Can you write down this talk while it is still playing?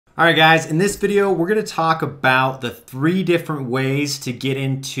All right, guys, in this video, we're going to talk about the 3 different ways to get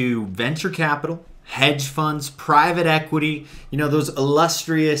into venture capital, hedge funds, private equity, you know, those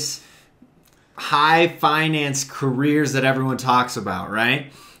illustrious high finance careers that everyone talks about,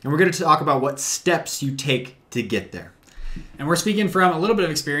 right? And we're going to talk about what steps you take to get there. And we're speaking from a little bit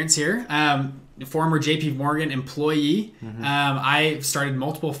of experience here. Former JP Morgan employee. I started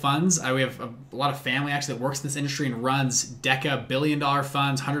multiple funds. We have a lot of family actually that works in this industry and runs Deca billion-dollar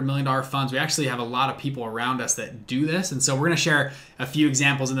funds, $100 million funds. We actually have a lot of people around us that do this. And so we're going to share a few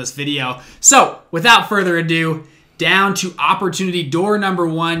examples in this video. So without further ado, down to opportunity door number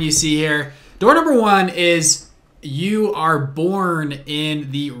 1 you see here. Door number 1 is you are born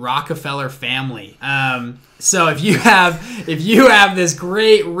in the Rockefeller family. So if you have this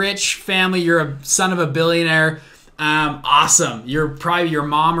great rich family, you're a son of a billionaire, awesome. Your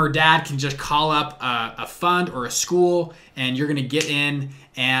mom or dad can just call up a fund or a school, and you're gonna get in,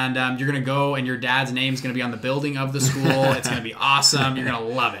 and you're gonna go, and your dad's name is gonna be on the building of the school. It's gonna be awesome. You're gonna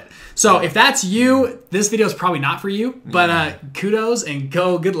love it. So if that's you, this video is probably not for you, but kudos and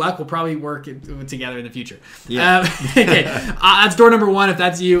good luck. We'll probably work together in the future. Yeah. Okay, that's door number 1. If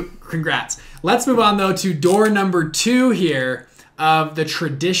that's you, congrats. Let's move on though to door number 2 here of the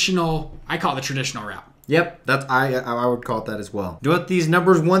traditional, I call it the traditional route. Yep, I would call it that as well. Do you know what these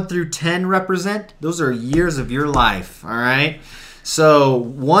numbers 1 through 10 represent? Those are years of your life, all right? So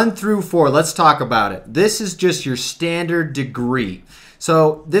 1 through 4, let's talk about it. This is just your standard degree.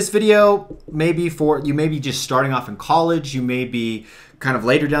 So this video may be for, you may be just starting off in college, you may be kind of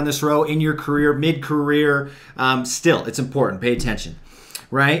later down this road in your career, mid-career, still, it's important, pay attention,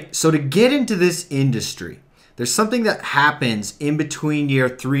 right? So to get into this industry, there's something that happens in between year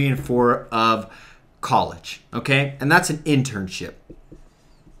 3 and 4 of college, okay? And that's an internship.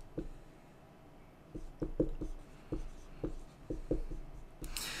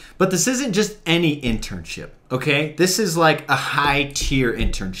 But this isn't just any internship, okay? This is like a high tier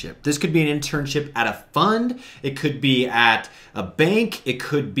internship. This could be an internship at a fund. It could be at a bank. It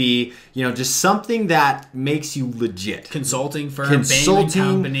could be, you know, just something that makes you legit. Consulting firm, Bain &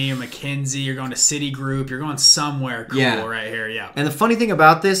 Company, or McKinsey. You're going to Citigroup. You're going somewhere cool right here, yeah. And the funny thing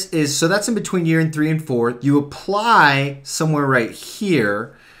about this is, so that's in between year 3 and 4. You apply somewhere right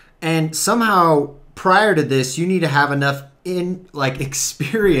here, and somehow prior to this, you need to have enough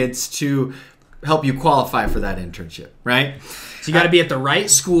experience to help you qualify for that internship, right? So you got to be at the right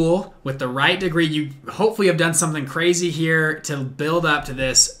school with the right degree. You hopefully have done something crazy here to build up to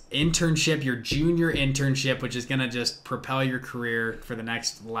this internship, your junior internship, which is going to just propel your career for the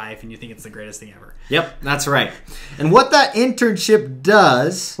next life, and you think it's the greatest thing ever. Yep, that's right. And what that internship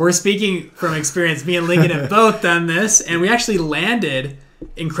does... We're speaking from experience. Me and Lincoln have both done this, and we actually landed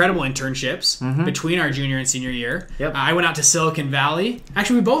incredible internships between our junior and senior year. Yep. I went out to Silicon Valley.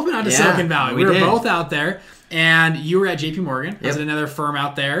 Actually, we both went out to Silicon Valley. We were both out there, and you were at JP Morgan. I was at another firm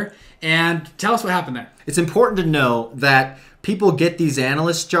out there. And tell us what happened there. It's important to know that people get these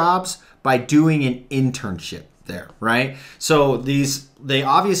analyst jobs by doing an internship there, right? So they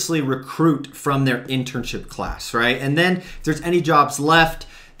obviously recruit from their internship class, right? And then if there's any jobs left,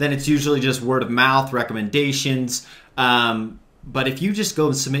 then it's usually just word of mouth, recommendations. But if you just go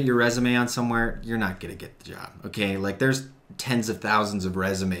and submit your resume on somewhere, you're not going to get the job, okay? Like there's tens of thousands of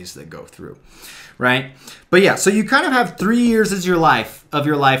resumes that go through, right? But yeah, so you kind of have 3 years as your life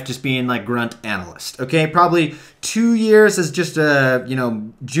just being like grunt analyst, okay? Probably 2 years as just a, you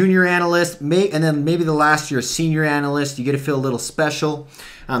know, junior analyst, and then maybe the last year a senior analyst. You get to feel a little special,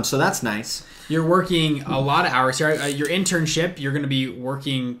 so that's nice. You're working a lot of hours here. Your internship, you're going to be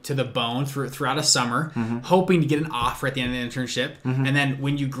working to the bone throughout a summer, hoping to get an offer at the end of the internship. And then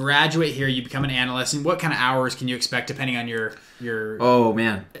when you graduate here, you become an analyst. And what kind of hours can you expect depending on your... Oh,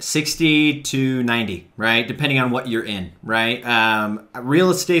 man. 60 to 90, right? Depending on what you're in, right? Real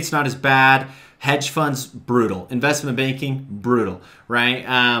estate's not as bad. Hedge funds, brutal. Investment banking, brutal,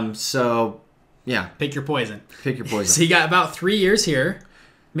 right? So, yeah. Pick your poison. Pick your poison. So you got about 3 years here.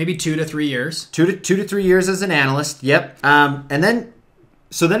 Maybe 2 to 3 years. 2 to 3 years as an analyst. Yep. And then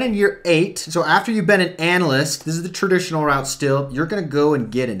in year 8, so after you've been an analyst, this is the traditional route still, you're going to go and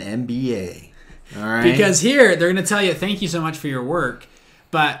get an MBA. All right. Because here they're going to tell you, thank you so much for your work,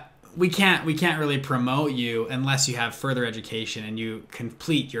 but we can't really promote you unless you have further education and you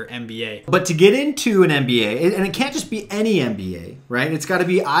complete your MBA. But to get into an MBA, and it can't just be any MBA, right? It's got to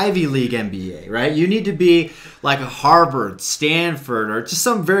be Ivy League MBA, right? You need to be like a Harvard, Stanford, or just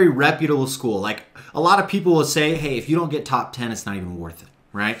some very reputable school. Like a lot of people will say, hey, if you don't get top 10, it's not even worth it,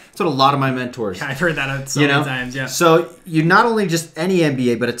 right? That's what a lot of my mentors... Yeah, I've heard that so many times, yeah. So you not only just any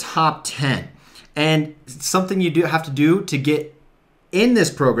MBA, but a top 10. And something you do have to do to get in this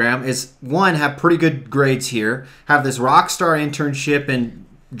program is, one, have pretty good grades here, have this rock star internship and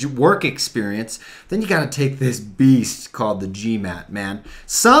work experience. Then you got to take this beast called the GMAT, man.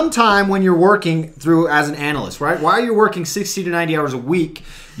 Sometime when you're working through as an analyst, right? While you're working 60 to 90 hours a week,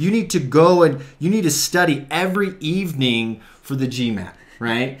 you need to go and you need to study every evening for the GMAT.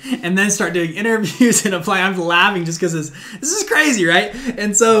 Right? And then start doing interviews and apply. I'm laughing just because this is crazy, right?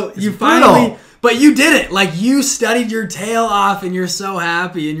 And so you finally, but you did it. Like, you studied your tail off and you're so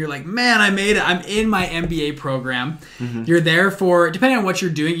happy and you're like, man, I made it. I'm in my MBA program. You're there for, depending on what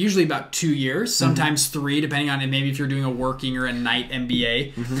you're doing, usually about 2 years, sometimes 3, depending on maybe if you're doing a working or a night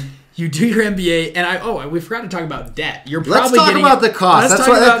MBA. You do your MBA, and we forgot to talk about debt. You're probably Let's talk about the cost.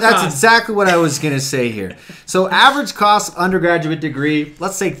 That's exactly what I was going to say here. So average cost undergraduate degree,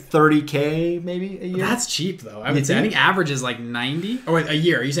 let's say $30K maybe a year. That's cheap though. I would say. I think average is like 90. Oh, wait, a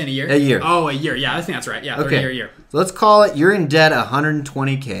year. Are you saying a year? A year. Oh, a year. Yeah, I think that's right. Yeah, okay. A year. So let's call it you're in debt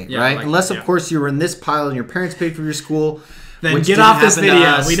 120K, yeah, right? Like Unless that, of course you were in this pile and your parents paid for your school. Then get off this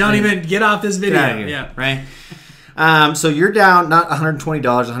video. We don't even get off this video. Yeah. Right. So you're down not $120,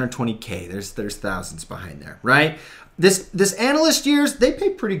 $120K. There's thousands behind there, right? This analyst years, they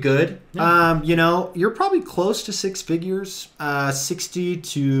pay pretty good. Yeah. You know, you're probably close to 6 figures, 60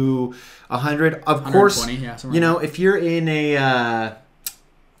 to 100. Of course, yeah, you know, if you're in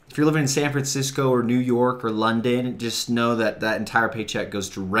if you're living in San Francisco or New York or London, just know that that entire paycheck goes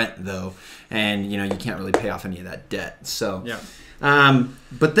to rent though, and you know you can't really pay off any of that debt. So yeah.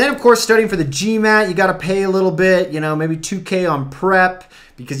 But then, of course, studying for the GMAT, you got to pay a little bit, you know, maybe $2K on prep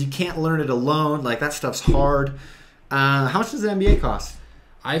because you can't learn it alone. Like, that stuff's hard. How much does an MBA cost?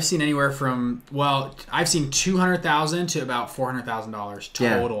 I've seen anywhere from, I've seen $200,000 to about $400,000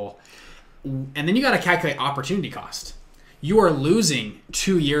 total. Yeah. And then you got to calculate opportunity cost. You are losing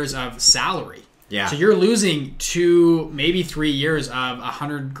 2 years of salary. Yeah. So you're losing 2, maybe 3 years of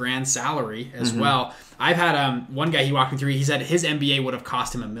 $100,000 salary as well. I've had one guy, he walked me through, he said his MBA would have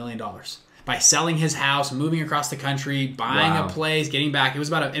cost him $1 million by selling his house, moving across the country, buying a place, getting back. It was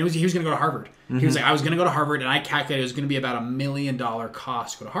about he was going to go to Harvard. He was like, I was going to go to Harvard, and I calculated it was going to be about $1 million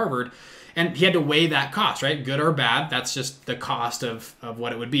cost to go to Harvard. And he had to weigh that cost, right? Good or bad, that's just the cost of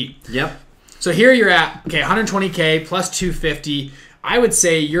what it would be. Yep. So here you're at, okay, 120K plus 250. I would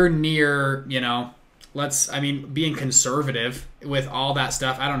say you're near, you know, being conservative with all that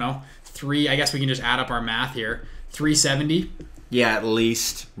stuff. I don't know. I guess we can just add up our math here. 370. Yeah, at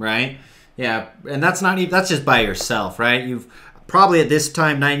least, right? Yeah, and that's not even, that's just by yourself, right? You've probably at this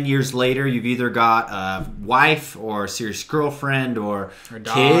time, 9 years later, you've either got a wife or a serious girlfriend or a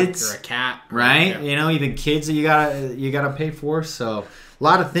dog kids or a cat, right? Yeah. You know, even kids that you gotta pay for. So a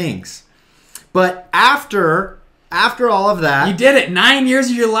lot of things. But after all of that, you did it. 9 years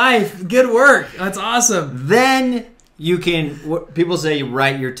of your life. Good work. That's awesome. Then you can, what people say, you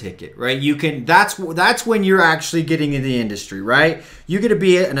write your ticket, right? You can, that's when you're actually getting in the industry, right? You get to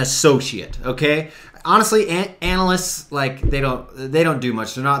be an associate, okay? Honestly, analysts, like, they don't do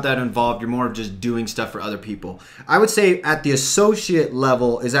much. They're not that involved. You're more of just doing stuff for other people. I would say at the associate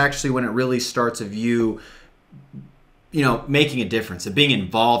level is actually when it really starts of you know, making a difference and being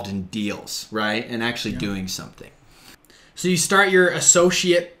involved in deals, right? And actually doing something. So you start your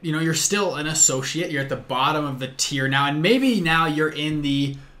associate, you know, you're still an associate. You're at the bottom of the tier now. And maybe now you're in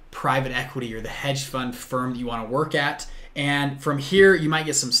the private equity or the hedge fund firm that you want to work at. And from here, you might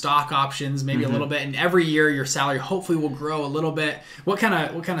get some stock options, maybe a little bit. And every year, your salary hopefully will grow a little bit. What kind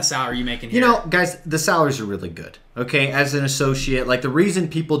of salary are you making here? You know, guys, the salaries are really good. Okay, as an associate, like the reason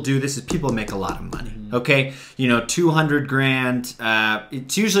people do this is people make a lot of money. Okay, you know,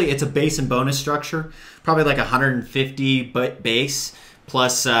 $200,000. It's a base and bonus structure. Probably like 150 base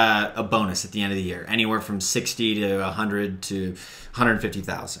plus a bonus at the end of the year, anywhere from 60 to 100 to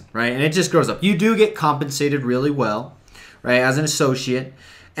 150,000. Right, and it just grows up. You do get compensated really well, right, as an associate,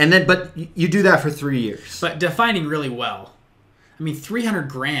 and then but you do that for 3 years. But defining really well, I mean,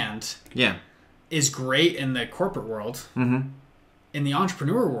 $300,000. Yeah. Is great in the corporate world. In the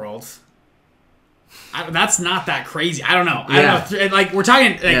entrepreneur world, that's not that crazy. I don't know. I don't know. Like, we're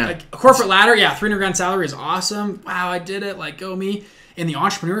talking like a corporate ladder. Yeah, $300,000 salary is awesome. Wow, I did it. Like, go me. In the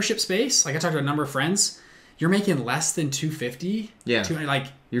entrepreneurship space, like I talked to a number of friends, you're making less than 250. Yeah. 200, like,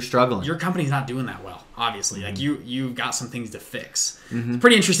 you're struggling. Your company's not doing that well, obviously. Like, you've got some things to fix. It's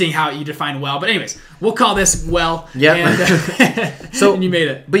pretty interesting how you define well. But anyways, we'll call this well. Yeah. So and you made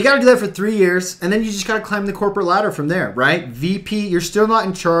it. But you got to do that for 3 years, and then you just got to climb the corporate ladder from there, right? VP, you're still not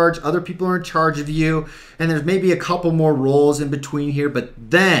in charge. Other people are in charge of you, and there's maybe a couple more roles in between here. But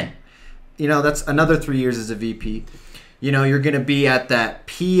then, you know, that's another 3 years as a VP. You know, you're going to be at that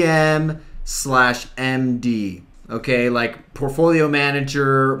PM/MD. Okay, like portfolio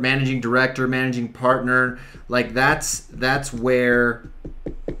manager, managing director, managing partner, like that's where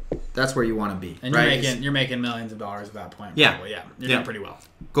you want to be. And right? you're making millions of dollars at that point. Yeah. Probably. Yeah. You're doing pretty well.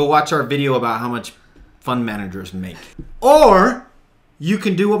 Go watch our video about how much fund managers make. Or you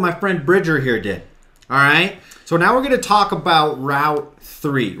can do what my friend Bridger here did. All right. So now we're going to talk about Route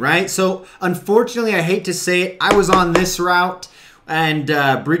 3, right? So unfortunately, I hate to say it, I was on this route and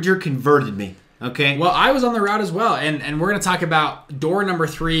Bridger converted me. Okay. Well, I was on the route as well, and we're going to talk about door number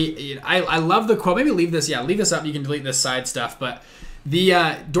 3. I love the quote. Maybe leave this. Yeah, leave this up. You can delete this side stuff. But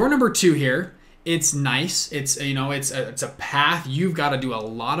the door number 2 here, it's nice. It's it's a path. You've got to do a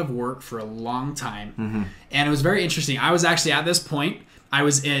lot of work for a long time, and it was very interesting. I was actually at this point. I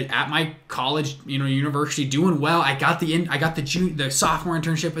was at my college, university, doing well. I got the sophomore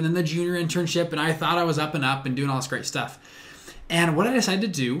internship and then the junior internship, and I thought I was up and up and doing all this great stuff. And what I decided to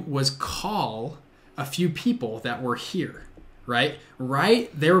do was call a few people that were here, right?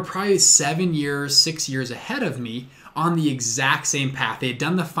 They were probably 6 years ahead of me on the exact same path. They had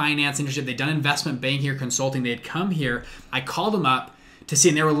done the finance internship. They'd done investment banking or consulting. They had come here. I called them up to see,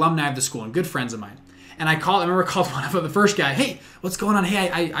 and they were alumni of the school and good friends of mine. And I remember I called one of them, the first guy, hey, what's going on?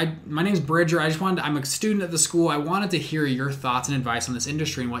 Hey, my name's Bridger. I'm a student at the school. I wanted to hear your thoughts and advice on this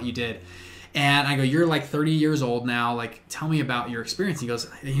industry and what you did. And I go, you're like 30 years old now. Like, tell me about your experience. He goes,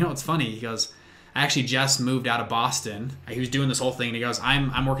 it's funny. He goes, I actually just moved out of Boston. He was doing this whole thing. And he goes,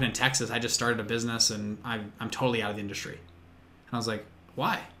 I'm working in Texas. I just started a business and I'm totally out of the industry. And I was like,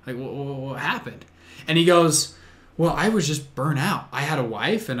 why? Like, what happened? And he goes, well, I was just burnt out. I had a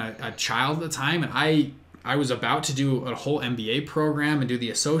wife and a child at the time. And I was about to do a whole MBA program and do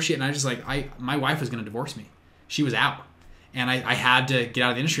the associate. And I just my wife was going to divorce me. She was out. And I had to get out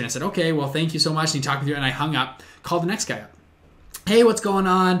of the industry. And I said, okay, well, thank you so much. And he talked me through it. And I hung up, called the next guy up. Hey, what's going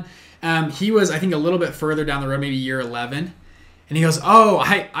on? He was, I think, a little bit further down the road, maybe year 11. And he goes, oh,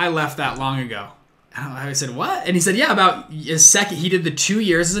 I left that long ago. And I said, what? And he said, yeah, about a second. He did the 2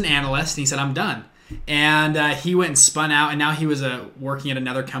 years as an analyst. And he said, I'm done. And he went and spun out. And now he was working at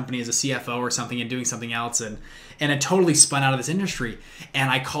another company as a CFO or something and doing something else. And it totally spun out of this industry. And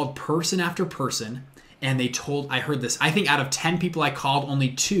I called person after person. And I heard this. I think out of 10 people I called, only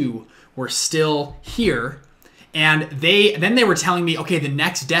 2 were still here. And then they were telling me, okay, the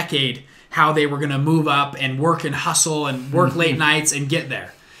next decade, how they were going to move up and work and hustle and work late nights and get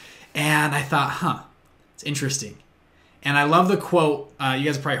there. And I thought, it's interesting. And I love the quote. You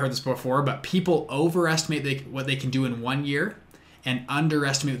guys have probably heard this before, but people overestimate what they can do in 1 year and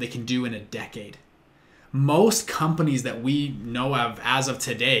underestimate what they can do in a decade. Most companies that we know of as of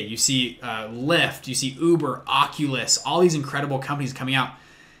today, you see Lyft, you see Uber, Oculus, all these incredible companies coming out,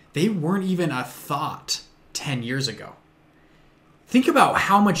 they weren't even a thought 10 years ago. Think about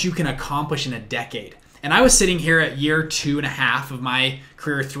how much you can accomplish in a decade. And I was sitting here at year 2.5 of my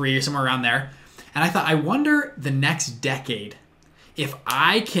career, 3 or somewhere around there, and I thought, I wonder the next decade if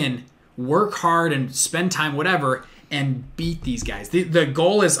I can work hard and spend time, whatever, and beat these guys. The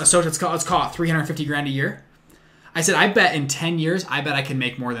goal is, let's call it $350,000 a year. I said, I bet in 10 years, I bet I can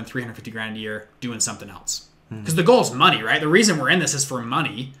make more than $350,000 a year doing something else. Because the goal is money, right? The reason we're in this is for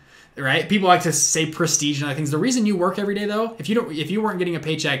money, right? People like to say prestige and other things. The reason you work every day, though, if you weren't getting a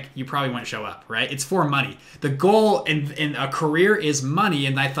paycheck, you probably wouldn't show up, right? It's for money. The goal in a career is money.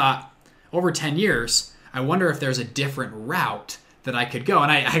 And I thought, over 10 years, I wonder if there's a different route that I could go.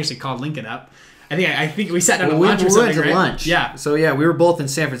 And I actually called Lincoln up. I think we sat down at lunch or something, right? Lunch. Yeah. So yeah, we were both in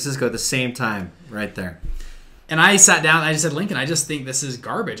San Francisco at the same time, right there. And I sat down. I just said, Lincoln, I just think this is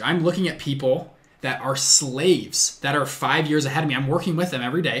garbage. I'm looking at people that are slaves, that are 5 years ahead of me. I'm working with them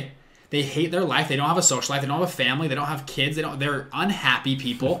every day. They hate their life. They don't have a social life. They don't have a family. They don't have kids. They're unhappy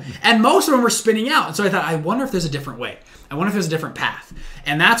people. And most of them are spinning out. And so I thought, I wonder if there's a different way. I wonder if there's a different path.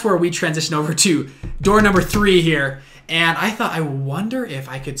 And that's where we transition over to door number 3 here. And I thought, I wonder if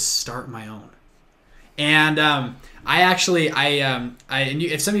I could start my own. And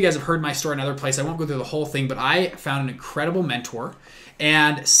if some of you guys have heard my story in another place, I won't go through the whole thing, but I found an incredible mentor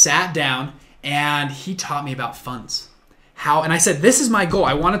and sat down and he taught me about funds. And I said, this is my goal.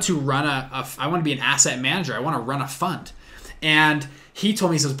 I wanted to I want to be an asset manager. I want to run a fund. And he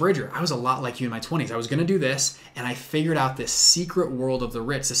told me, he says, Bridger, I was a lot like you in my 20s. I was going to do this, and I figured out this secret world of the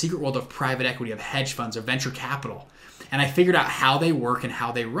rich, the secret world of private equity, of hedge funds, of venture capital. And I figured out how they work and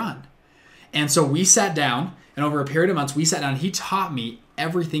how they run. And so we sat down, and over a period of months, we sat down, and he taught me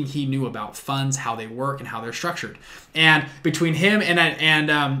everything he knew about funds, how they work, and how they're structured. And between him and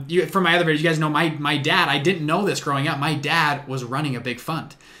from my other videos, you guys know my dad. I didn't know this growing up. My dad was running a big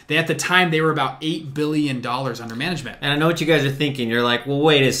fund. At the time, they were about $8 billion under management. And I know what you guys are thinking. You're like, well,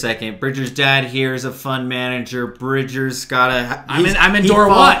 wait a second. Bridger's dad here is a fund manager. Bridger's got a... I'm in door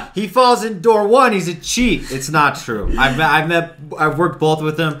one. He falls in door one. He's a cheat. It's not true. I've worked both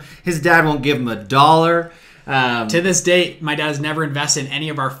with him. His dad won't give him $1. To this date, my dad has never invested in any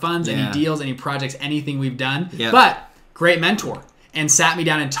of our funds, any deals, any projects, anything we've done. Yep. But great mentor. And sat me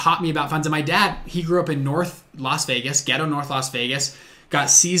down and taught me about funds. And my dad, he grew up in North Las Vegas, ghetto North Las Vegas. Got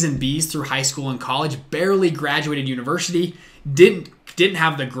C's and B's through high school and college, barely graduated university, didn't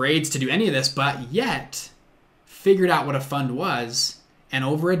have the grades to do any of this, but yet figured out what a fund was, and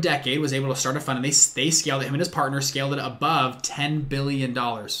over a decade was able to start a fund, and they scaled it, him and his partner scaled it above $10 billion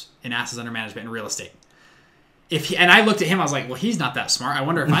in assets under management in real estate. And I looked at him, I was like, well, he's not that smart. I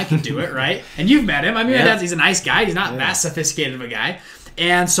wonder if I can do it, right? And you've met him. I mean, he's a nice guy. He's not that sophisticated of a guy.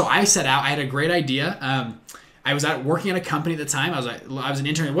 And so I set out. I had a great idea. I was working at a company at the time. I was an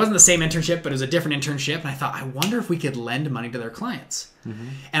intern. It wasn't the same internship, but it was a different internship. And I thought, I wonder if we could lend money to their clients. Mm-hmm.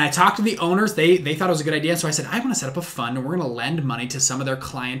 And I talked to the owners. They thought it was a good idea. So I said, I want to set up a fund, and we're going to lend money to some of their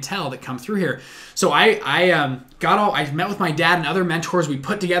clientele that come through here. So I met with my dad and other mentors. We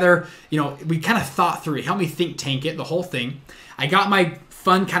put together, we kind of thought through it. He helped me think tank it, the whole thing. I got my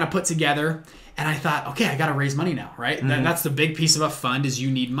fund kind of put together. And I thought, okay, I got to raise money now, right? Mm-hmm. That's the big piece of a fund is you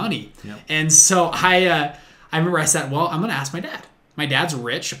need money. Yep. And so I remember I said, well, I'm going to ask my dad. My dad's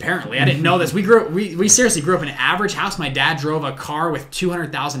rich, apparently. I didn't know this. We seriously grew up in an average house. My dad drove a car with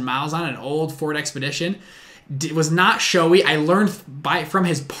 200,000 miles on it, an old Ford Expedition. It was not showy. I learned from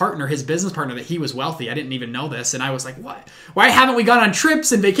his partner, his business partner, that he was wealthy. I didn't even know this. And I was like, what? Why haven't we gone on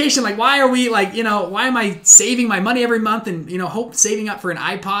trips and vacation? Like, why are we why am I saving my money every month and, saving up for an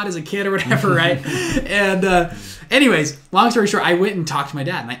iPod as a kid or whatever, right? And anyways, long story short, I went and talked to my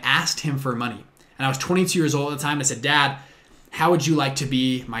dad and I asked him for money. And I was 22 years old at the time. I said, Dad, how would you like to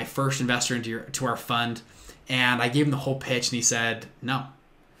be my first investor into our fund? And I gave him the whole pitch, and he said, no.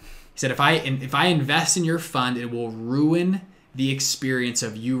 He said, if I invest in your fund, it will ruin the experience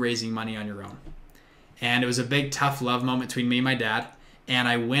of you raising money on your own. And it was a big, tough love moment between me and my dad. And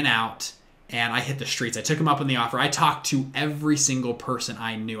I went out and I hit the streets. I took him up on the offer. I talked to every single person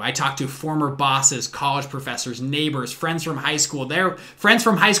I knew. I talked to former bosses, college professors, neighbors, friends from high school, their friends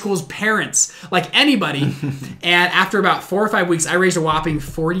from high school's parents, like anybody. And after about 4 or 5 weeks, I raised a whopping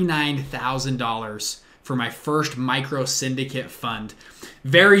 $49,000 for my first micro syndicate fund.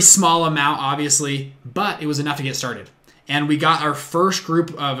 Very small amount, obviously, but it was enough to get started. And we got our first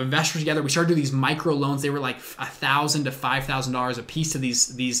group of investors together. We started doing these micro loans. They were like $1,000 to $5,000 a piece to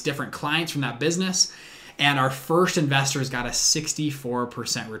these different clients from that business. And our first investors got a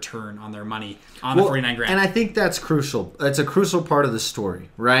 64% return on their money on the 49 grand. And I think that's crucial. That's a crucial part of the story,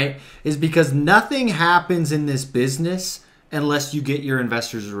 right? Is because nothing happens in this business unless you get your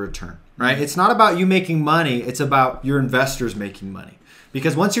investors a return, right? Mm-hmm. It's not about you making money. It's about your investors making money.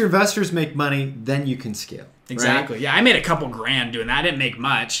 Because once your investors make money, then you can scale. Exactly. Right? Yeah, I made a couple grand doing that. I didn't make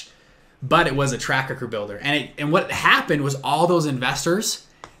much, but it was a track record builder. And what happened was all those investors,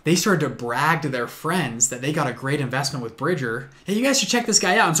 they started to brag to their friends that they got a great investment with Bridger. Hey, you guys should check this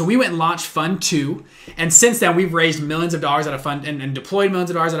guy out. And so we went and launched Fund 2. And since then, we've raised millions of dollars out of Fund and deployed millions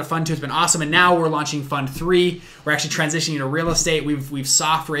of dollars out of Fund 2. It's been awesome. And now we're launching Fund 3. We're actually transitioning to real estate. We've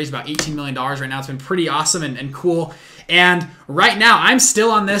soft raised about $18 million right now. It's been pretty awesome and cool. And right now, I'm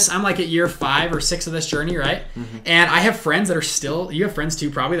still on this. I'm like at year 5 or 6 of this journey, right? Mm-hmm. And I have friends that are still, you have friends too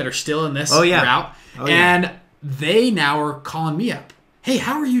probably, that are still in this route. And they now are calling me up. Hey,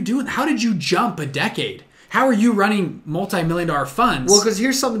 how are you doing? How did you jump a decade? How are you running multi-million-dollar funds? Well, because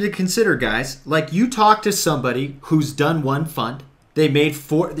here's something to consider, guys. Like, you talk to somebody who's done one fund. They made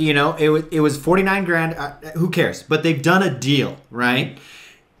it was 49 grand. Who cares? But they've done a deal, right?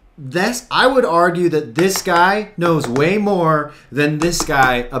 I would argue that this guy knows way more than this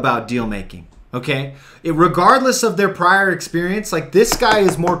guy about deal making. Okay? Regardless of their prior experience, like, this guy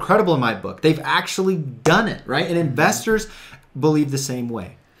is more credible in my book. They've actually done it, right? And investors believe the same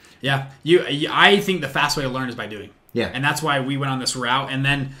way. Yeah. I think the fast way to learn is by doing. Yeah. And that's why we went on this route. And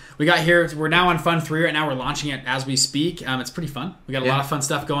then we got here. We're now on Fund 3 right now. We're launching it as we speak. It's pretty fun. We got a lot of fun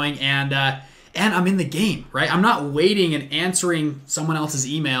stuff going. And I'm in the game, right? I'm not waiting and answering someone else's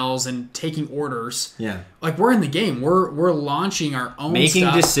emails and taking orders. Yeah. Like, we're in the game. We're launching our own Making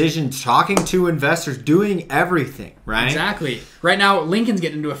stuff. decisions, talking to investors, doing everything, right? Exactly. Right now, Lincoln's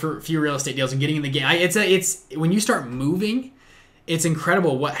getting into a few real estate deals and getting in the game. It's when you start moving, it's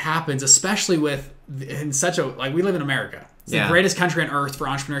incredible what happens, especially in such a, like, we live in America. It's the greatest country on earth for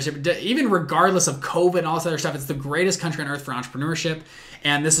entrepreneurship. Even regardless of COVID and all this other stuff, it's the greatest country on earth for entrepreneurship.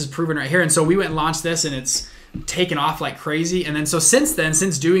 And this is proven right here. And so we went and launched this, and it's taken off like crazy. And then so since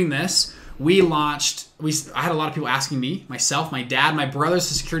doing this, we launched, I had a lot of people asking me, myself, my dad, my brother's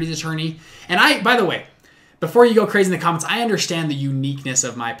a securities attorney. And by the way, before you go crazy in the comments, I understand the uniqueness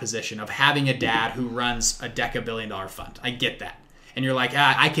of my position of having a dad who runs a $10 fund. I get that. And you're like,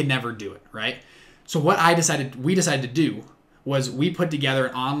 I could never do it, right? So what we decided to do was we put together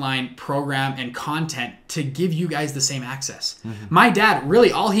an online program and content to give you guys the same access. Mm-hmm. My dad,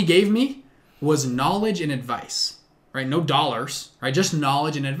 really all he gave me was knowledge and advice, right? No dollars, right? Just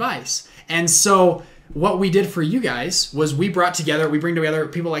knowledge and advice. And so what we did for you guys was we bring together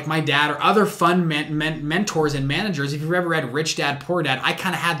people like my dad or other fund mentors and managers. If you've ever read Rich Dad, Poor Dad, I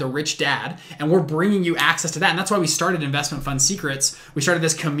kind of had the Rich Dad, and we're bringing you access to that. And that's why we started Investment Fund Secrets. We started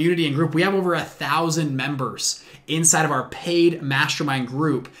this community and group. We have over 1,000 members inside of our paid mastermind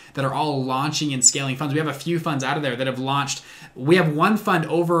group that are all launching and scaling funds. We have a few funds out of there that have launched. We have one fund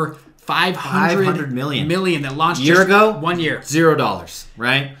over 500 million that launched year ago, 1 year. $0,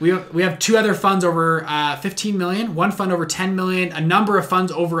 right? We have two other funds over 15 million, one fund over 10 million, a number of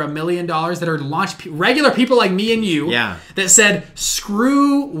funds over $1 million that are launched. Regular people like me and you that said,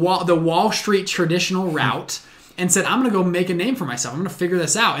 screw the Wall Street traditional route and said, I'm going to go make a name for myself. I'm going to figure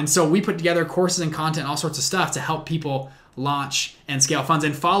this out. And so we put together courses and content, all sorts of stuff to help people launch and scale funds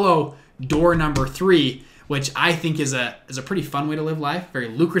and follow door number 3, which I think is a pretty fun way to live life, very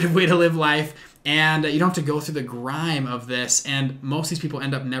lucrative way to live life, and you don't have to go through the grime of this. And most of these people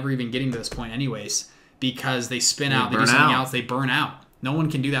end up never even getting to this point anyways because they spin out, they do something else, they burn out. No one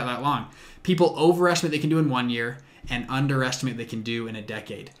can do that long. People overestimate they can do in 1 year and underestimate they can do in a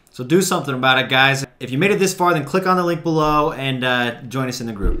decade. So do something about it, guys. If you made it this far, then click on the link below and join us in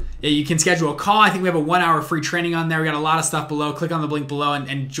the group. Yeah, you can schedule a call. I think we have a 1 hour free training on there. We got a lot of stuff below. Click on the link below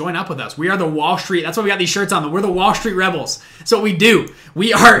and join up with us. We are the Wall Street. That's why we got these shirts on. We're the Wall Street Rebels. That's what we do.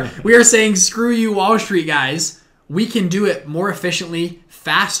 We are saying, screw you, Wall Street guys. We can do it more efficiently,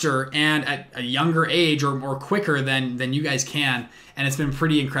 faster, and at a younger age or more quicker than you guys can. And it's been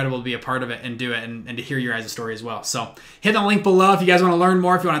pretty incredible to be a part of it and do it and to hear your guys' story as well. So hit the link below if you guys want to learn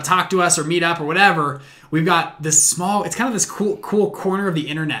more, if you want to talk to us or meet up or whatever. We've got this it's kind of this cool corner of the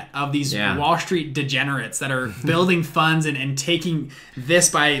internet of these Wall Street degenerates that are building funds and taking this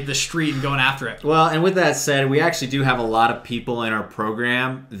by the street and going after it. Well, and with that said, we actually do have a lot of people in our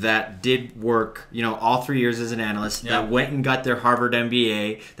program that did work, all 3 years as an analyst, that went and got their Harvard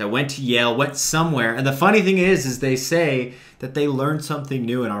MBA, that went to Yale, went somewhere. And the funny thing is they say that they learned something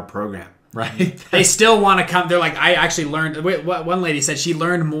new in our program, right? They still want to come. They're like, I actually learned. What one lady said, she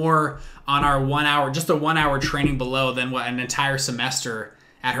learned more on our 1 hour, just a 1 hour training below than what an entire semester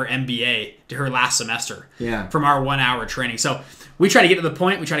at her MBA to her last semester from our 1 hour training. So we try to get to the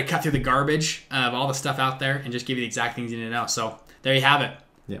point. We try to cut through the garbage of all the stuff out there and just give you the exact things you need to know. So there you have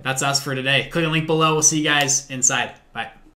it. That's us for today. Click the link below. We'll see you guys inside. Bye.